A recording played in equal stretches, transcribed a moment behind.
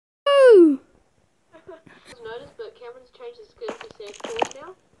Cameron's changed his gift to Santa Claus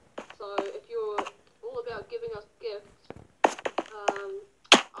now. So if you're all about giving us gifts,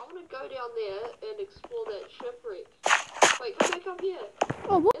 I want to go down there and explore that shipwreck. Wait, come back up here.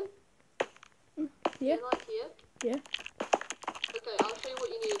 Oh, what? Yeah. Like here? Yeah. Okay, I'll show you what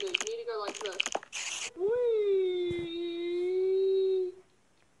you need to do. You need to go like this. Whee!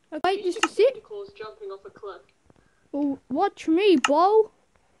 Okay, just a sec. Santa Claus jumping off a cliff. Well, watch me, Bo.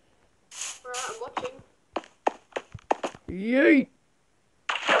 Alright, I'm watching. Yeet.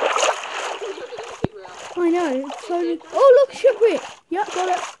 I know. It's so. Oh, look, shipwreck. Yep, got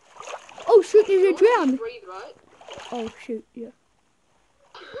it. Oh shoot, there's a drown. Breathe, right? Oh shoot, yeah.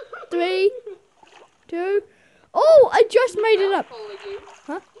 3, 2. Oh, I just made it up.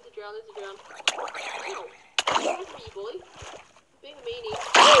 Huh? There's a drown, Ow. Don't me, bully. Being a meanie.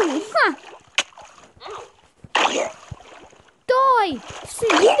 Oh, ha! Ow. Die! So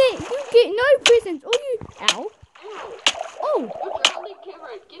you get no presents. Oh, you. Ow. Ow. Oh. You're drowning,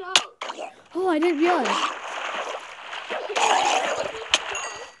 Cameron. Get out. Oh, I didn't realize.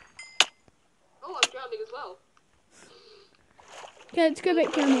 Oh, I'm drowning as well. Okay, let's go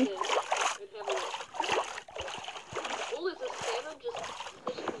back down here. Oh, there's a salmon just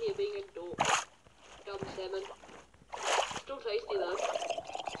sitting here being a dork. Dumb salmon. Still tasty though.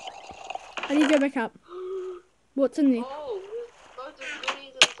 I need to go back up. What's in there? Oh, there's loads of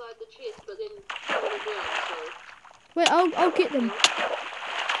goodies inside the chest, but then all the ground, so. Wait, I'll get them.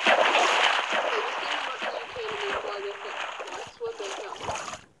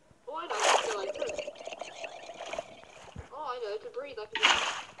 To breathe, I can just...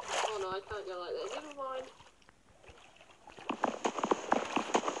 Oh no, I can't go like that. Never mind.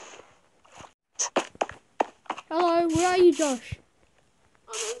 Hello, where are you, Josh?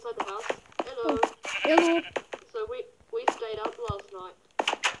 I'm inside the house. Hello. Oh, hello. So we stayed up last night.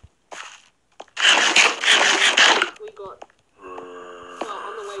 We got... Well,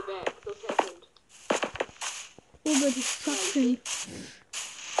 on the way back, this happened. All the destruction.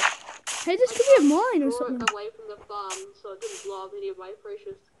 Hey, this could be a mine or something. Away from the farm, so it didn't blow up any of my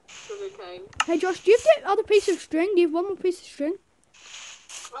precious sugar cane. Hey Josh, do you have that other piece of string? Do you have one more piece of string?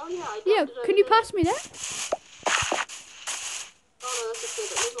 Oh yeah, I Yeah, can you pass me that? Oh no, that's a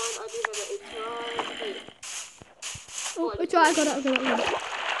feather. Never mind, I do have it. It's right here. Oh, it's alright, I got it.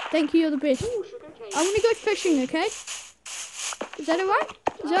 Thank you, you're the best. Ooh, sugar cane. I'm gonna go fishing, okay? Is that alright?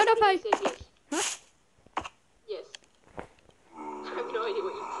 Is that okay? Yes. Huh? Yes. I have no idea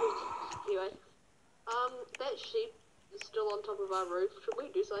what you said. Anyway, that sheep is still on top of our roof. Should we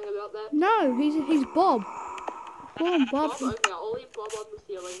do something about that? No, he's Bob. Come on, Bob. Okay, I'll leave Bob on the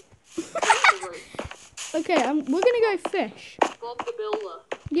ceiling. Okay, we're gonna go fish. Bob the Builder.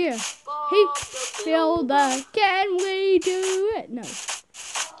 Yeah. Bob He the Builder. Can we do it? No.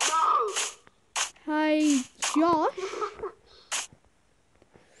 No! Hey, Josh.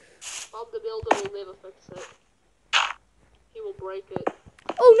 Bob the Builder will never fix it. He will break it.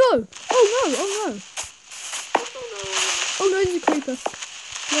 Oh no! Oh no! Oh no! Oh no, there's a creeper.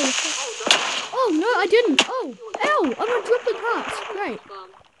 No. Oh no, I didn't. Oh, ow! I'm on dripping hearts. Great.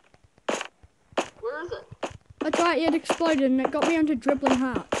 Where is it? That's right, it exploded and it got me onto dribbling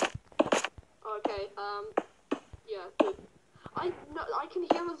hearts. Okay, yeah, good. I can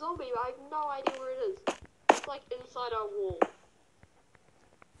hear a zombie, but I have no idea where it is. It's like inside our wall.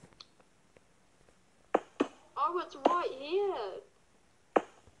 Oh, it's right here.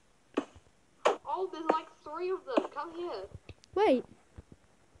 Oh, there's like 3 of them. Come here. Wait.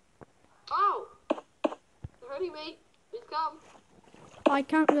 Oh! They're hurting me. Please come. I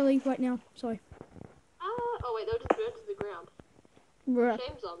can't really right now. Sorry. Oh wait, they'll just burn to the ground. Bruh.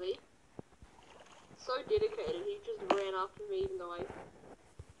 Shame zombie. So dedicated, he just ran after me even though I'm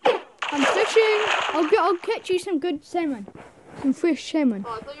fishing. I'll catch you some good salmon. Some fresh salmon.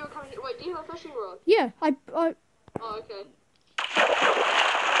 Oh, I thought you were coming here. Wait, do you have a fishing rod? Yeah, Oh, okay. I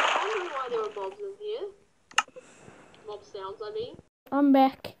don't know why there were mobs in here. Mob sounds, I mean. I'm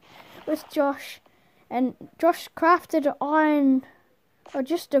back with Josh, and Josh crafted iron, or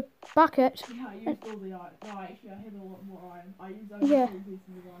just a bucket. Yeah, I used all the iron. No, actually, I had a lot more iron. I used only 2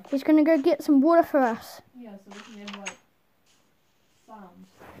 pieces of iron. He's gonna go get some water for us. Yeah, so we can have like farms.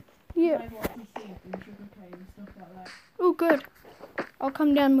 Yeah. Like what we see in sugarcane and stuff like that. Oh, good. I'll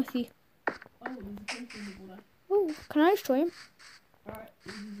come down with you. Oh, there's a fish in the water. Oh, can I destroy him? Alright,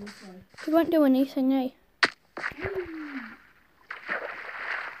 this is this way. He won't do anything, eh?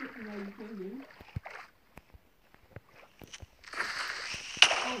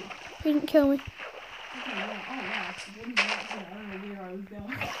 Oh. He didn't kill me. Okay, yeah. Oh, wow. I didn't know that. I don't know where I was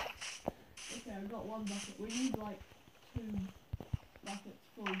going. Okay, I've got 1 bucket. We need like 2 buckets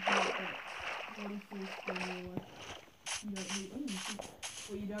full of buckets. water source thing or like you don't need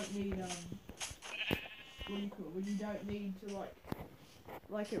or you don't need what do you call it? When you don't need to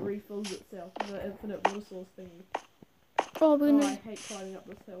like it refills itself, the infinite water source thingy. Oh, we're Oh, gonna. I hate climbing up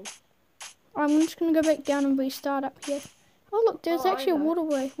this hill. I'm just gonna go back down and restart up here. Oh look, there's Oh, I actually a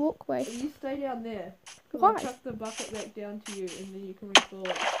know. walkway. You stay down there. Why? I'll chuck the bucket back down to you and then you can refill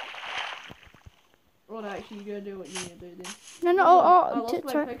it. Well, no, actually, you gotta do what you need to do then. No, no, I oh, lost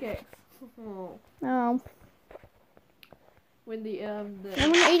my sorry. pickaxe. Oh. Oh, When the I'm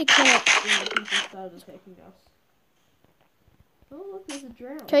gonna eat a carrot. when the people started attacking us. Oh look, there's a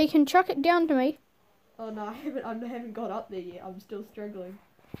drown. Okay, you can chuck it down to me. Oh no, I haven't got up there yet. I'm still struggling.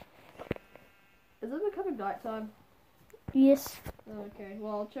 Is it becoming nighttime? Yes. Oh, okay,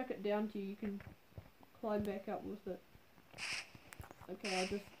 well I'll chuck it down to you. You can climb back up with it. Okay, I'll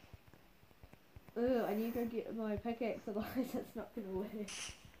just. Ugh, I need to go get my pickaxe, otherwise it's not gonna work.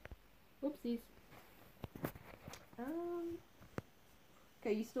 Whoopsies.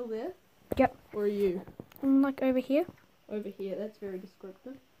 Okay, you still there? Yep. Or are you? I'm like over here. Over here, that's very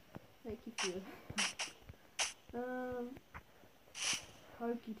descriptive. Thank you for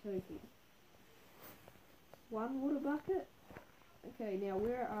Hokey tokey. One water bucket? Okay, now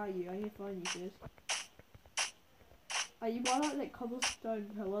where are you? I need to find you first. Are you by like that cobblestone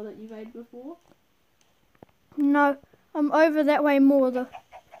pillar that you made before? No, I'm over that way more though.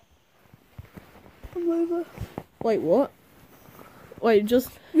 I'm over. Wait, what? Wait, just...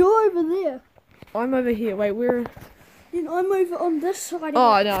 You're over there. I'm over here. Wait, where... And I'm over on this side.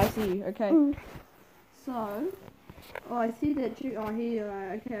 Oh, no, I see you. Okay. Mm. So... Oh, I see that you... Oh, here you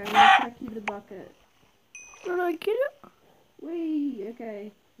are. Okay, I'm gonna chuck you the bucket. Did I get it? Whee!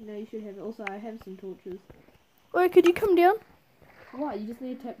 Okay. No, you should have it. Also, I have some torches. Wait, could you come down? What? You just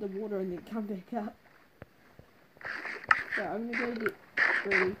need to tap the water and then come back up. So, I'm gonna go get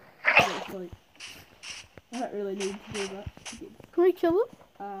ready. Like, I don't really need to do much to get... Can we kill it?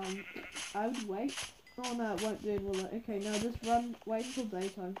 I would wait. Oh no, it won't do, will it? Okay, no, just wait until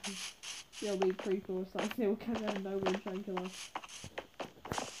daytime, because there'll be a creeper or something that will come out of nowhere and try and kill us.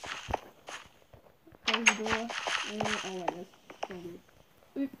 Close the door, and, oh wait, that's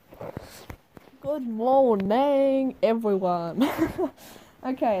weird. Good morning, everyone.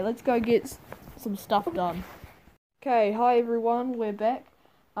 Okay, let's go get some stuff done. Okay, hi everyone, we're back.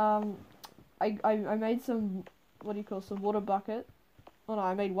 I made some, some water bucket. Oh no,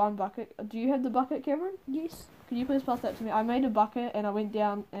 I made one bucket. Do you have the bucket, Cameron? Yes. Can you please pass that to me? I made a bucket and I went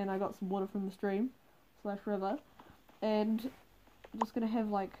down and I got some water from the stream / river. And I'm just gonna have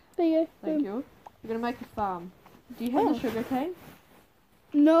like... There you go. Thank you. We're gonna make a farm. Do you have the sugar cane?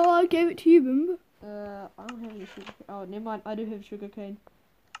 No, I gave it to you, remember? I don't have any sugar cane. Oh, never mind. I do have sugar cane.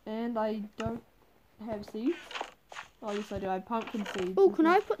 And I don't have seeds. Oh, yes I do. I have pumpkin seeds. Oh, can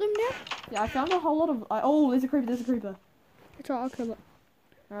I put them down? Yeah, I found a whole lot of... oh, there's a creeper. That's right, I'll kill it.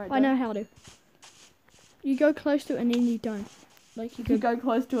 Alright, I know how to. You go close to it and then you don't. Like You go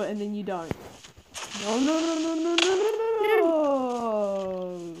close to it and then you don't. No.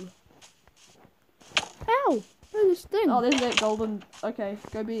 Ow! There's this thing. Oh, there's that golden... Okay,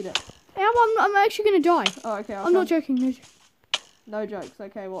 go beat it. Ow, I'm actually gonna die. Oh, okay, I'm not joking. No. No jokes.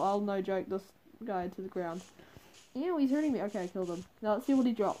 Okay, well, I'll no joke this guy to the ground. Ew, he's hurting me. Okay, I killed him. Now, let's see what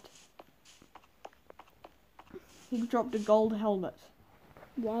he dropped. He dropped a gold helmet.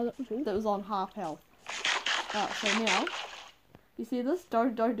 Wow, that was all. That was on half health. Alright, so now... You see this?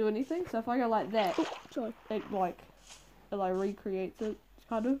 Don't do anything. So if I go like that... Oh, sorry. It recreates it,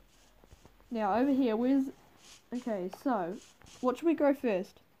 kind of. Now, over here, where's... Okay, so... What should we grow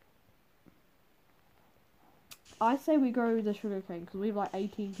first? I say we grow the sugarcane, because we have like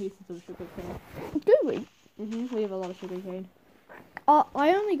 18 pieces of sugarcane. Do we? We have a lot of sugarcane.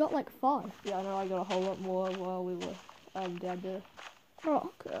 I only got like 5. Yeah, I know, I got a whole lot more while we were down there.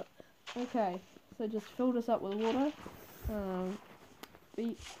 Oh, crap. Okay, so just fill this up with water.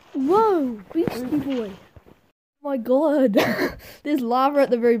 Whoa, beastie boy. Oh my god, there's lava at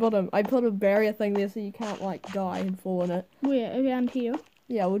the very bottom. I put a barrier thing there so you can't like die and fall in it. Where? Around here?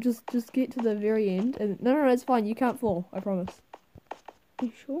 Yeah, we'll just get to the very end. And no, it's fine. You can't fall. I promise.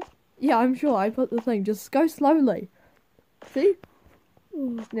 You sure? Yeah, I'm sure. I put the thing. Just go slowly. See?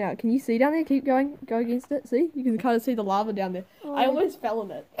 Ooh. Now, can you see down there? Keep going. Go against it. See? You can kind of see the lava down there. Oh. I almost fell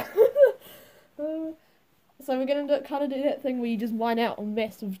in it. So we're gonna kind of do that thing where you just mine out a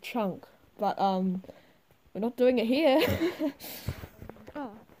massive chunk. But we're not doing it here.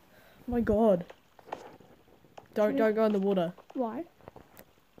 Oh. My god. Don't go in the water. Why?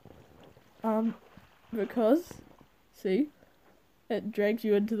 Because, see, it drags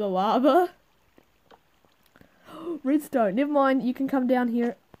you into the lava. Redstone. Never mind. You can come down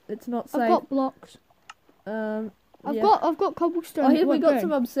here. It's not safe. I've got blocks. Yeah. I've got cobblestone. Oh, here we What, got go?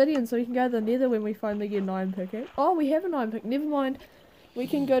 some obsidian, so we can go to the nether when we finally get an iron pickaxe. Oh, we have an iron pick. Never mind. We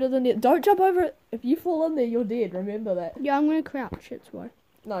can go to the nether. Don't jump over it. If you fall in there, you're dead. Remember that. Yeah, I'm gonna crouch. It's why.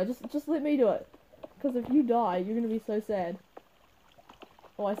 No, just let me do it. Because if you die, you're gonna be so sad.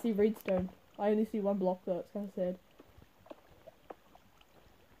 Oh, I see redstone. I only see one block though. It's kind of sad.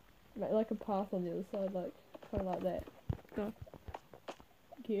 Make like a path on the other side, like kind of like that. Go.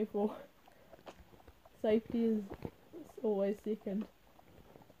 Careful. Safety is always second.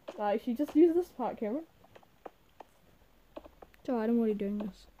 Actually, just use this part, Cameron. It's alright, I'm already doing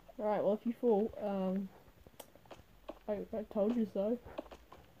this. Alright, well if you fall, I told you so.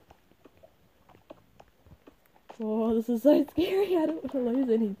 Oh, this is so scary. I don't want to lose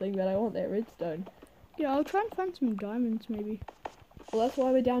anything, but I want that redstone. Yeah, I'll try and find some diamonds maybe. Well, that's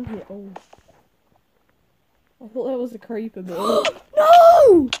why we're down here. Oh. I thought that was a creeper, but...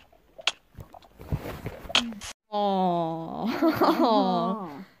 No! Oh.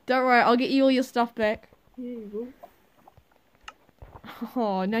 Don't worry, I'll get you all your stuff back. Here you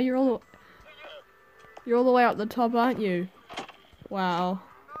Oh, now you're all the way up the top, aren't you? Wow.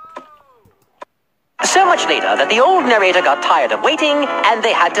 So much later that the old narrator got tired of waiting and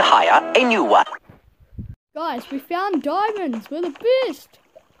they had to hire a new one. Guys, we found diamonds. We're the best.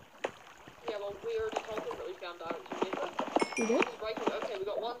 Yeah, well, we already told them that we found diamonds, remember? We did? Just break it. Okay, we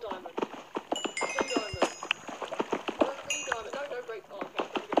got 1 diamond. 2 diamonds. 3 diamonds. No, don't break. Oh, okay,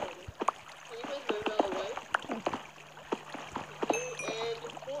 pretty good diamond. Can you please move out of the way? Thank you. And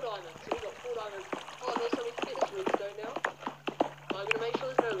 4 diamonds. So we got 4 diamonds. Oh, no, so we can get this redstone now. I'm gonna make sure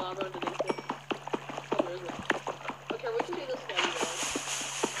there's no lava underneath it. Oh, there isn't. Okay, we can do this now, you guys.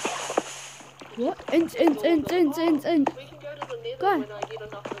 What? Inch. We can go to the nether Go. when I get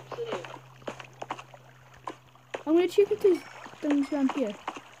enough obsidian. I'm gonna check if there's things around here.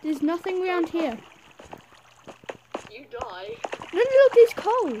 There's nothing around here. You die. No, look, there's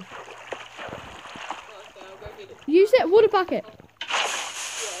coal. Oh, okay, I'll go get it. Use that water bucket Yeah,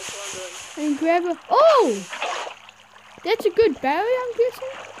 that's what I'm doing. and grab a... Oh! That's a good barrier, I'm guessing.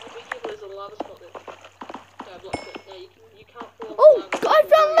 Be careful, there's a lava spot there. Okay, I blocked it. Now you can't fall off Oh, the lava. I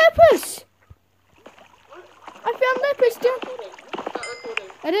found lapis! What? I found lapis down... Start recording.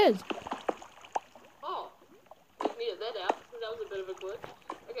 It is. Oh, just needed that out. That was a bit of a glitch.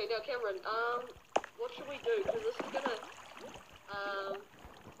 Okay, now Cameron, what should we do? Because this is gonna,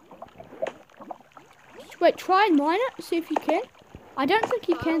 Wait, try and mine it, see if you can. I don't think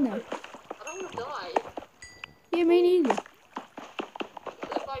you can, though. I don't want to die. Yeah, me neither. So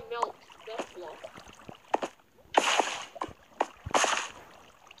if I melt that block,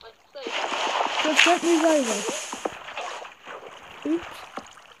 I think. Just don't move over. Oops.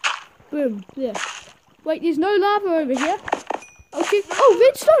 Boom, there. Wait, there's no lava over here. Okay. Oh,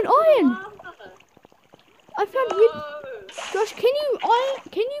 redstone iron! Lava. I found No. Josh, can you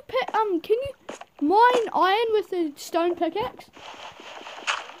mine iron with the stone pickaxe?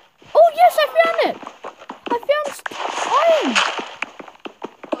 Oh yes, I found it! I found iron!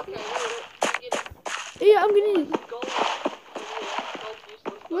 Okay, wait, get it. Yeah, I'm gonna... Gold. Yeah, gold's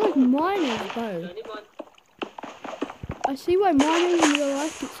useless. We're like miners, though. No, never mind. I see why mining in real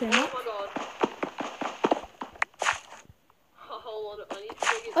life gets so Oh much. my god. A whole lot of... I need to go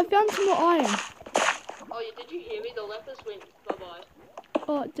get I found some more iron. Oh, yeah, did you hear me? The lapis went bye-bye.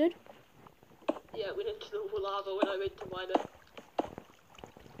 Oh, it did? Yeah, it went into the lava when I went to mine it.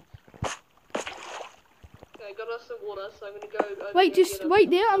 Okay, I got us some water, so I'm gonna go over Wait, here just and get wait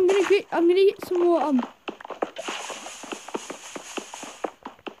there. I'm gonna get some more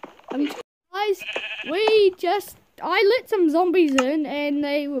guys, I let some zombies in and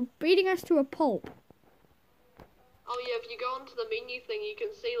they were beating us to a pulp. Oh yeah, if you go onto the menu thing, you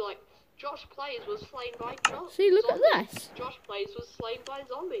can see like Josh Plays was slain by See, look zombie. at this. Josh Plays was slain by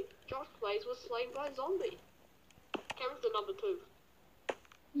zombie. Josh Plays was slain by zombie. Cameron's the number 2.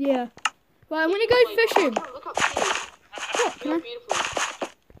 Yeah. Right, I'm gonna go Wait, fishing. Look upstairs. What? Very beautiful.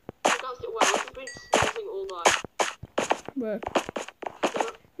 Look upstairs. Wow, this has been sneezing all night. Whoa.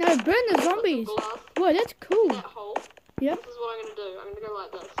 Cameron, No, burn the zombies. glass Whoa, that's cool. in that hole. Yeah. This is what I'm gonna do. I'm gonna go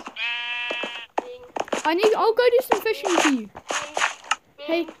like this. Bing, I'll go do some fishing for you. bing,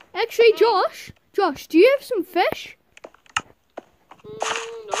 Hey, bing. actually, Josh, do you have some fish?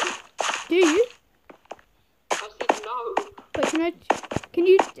 No. Do you? I said no. But can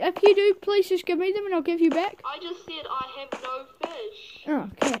you, if you do, please just give me them and I'll give you back. I just said I have no fish. Oh,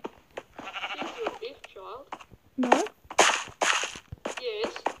 okay. She's your deaf child. No.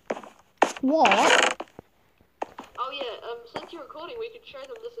 Yes. What? Oh yeah, since you're recording, we could show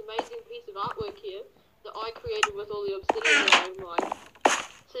them this amazing piece of artwork here that I created with all the obsidian that I mined.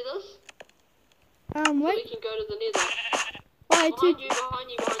 See So we Wait. can go to the nether. I Behind did. you, behind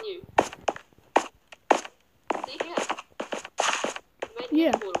you, behind you. See here? I made a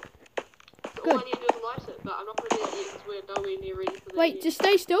Yeah. nether portal. So all Good. I need to do is light it, but I'm not going to do that yet because we're nowhere near ready for that Wait, yet. just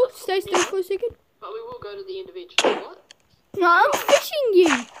stay still. Stay still for a second. But we will go to the end eventually. What? No, I'm fishing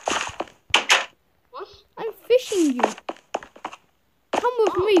you. What? I'm fishing you. Come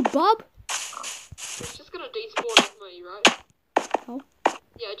with Oh. me, bub. It's just going to despawn off me, right? Oh.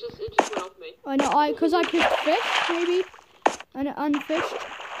 Yeah, it just went off me. I know, because I could fish, maybe. And it unfished.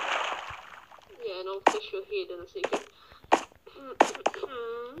 Yeah, and I'll fish your head in a second.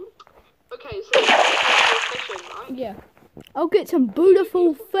 Okay, so you're fishing, right? Yeah. I'll get some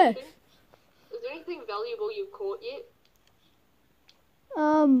beautiful fish. Is there anything valuable you've caught yet?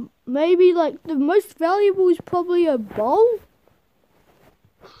 Maybe like the most valuable is probably a bowl.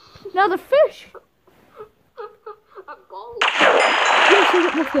 Now the fish. A bowl. Yes, I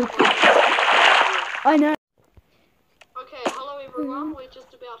got my fish. I know. Okay, hello everyone. We're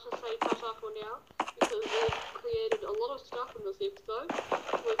just about to say ta-ta for now because we've created a lot of stuff in this episode.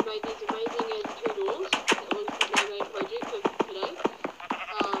 We've made these amazing two doors. That was my main project of today.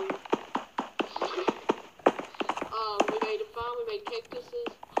 We made a farm. We made cactuses.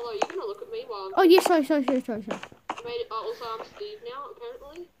 Hello, you're gonna look at me while I'm. Oh yes, sorry. We made it. Also, I'm Steve now.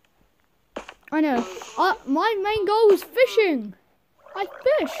 Apparently. I know. My main goal was fishing. I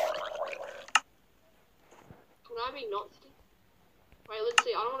fished. Can I be not Steve? Wait, let's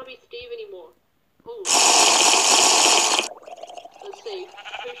see. I don't want to be Steve anymore. Oh. Let's see.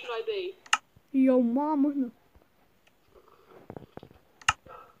 Who should I be? Yo, mama.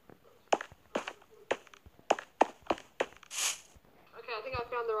 Okay, I think I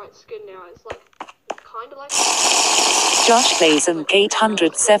found the right skin now. It's like, kind of like... Josh Blazen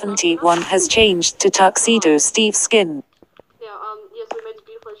 871 has changed to Tuxedo Steve skin. Now, yes, we made this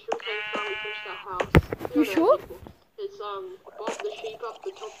beautiful sugarcane farm. We finished our house. You sure? It's, Bob the sheep up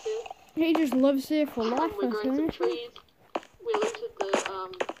the top there. He just lives there for life, We're growing some I think. trees. We looted the,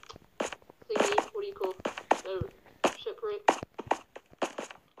 thingy, what do you call it? The shipwreck.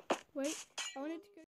 Wait, I wanted to go.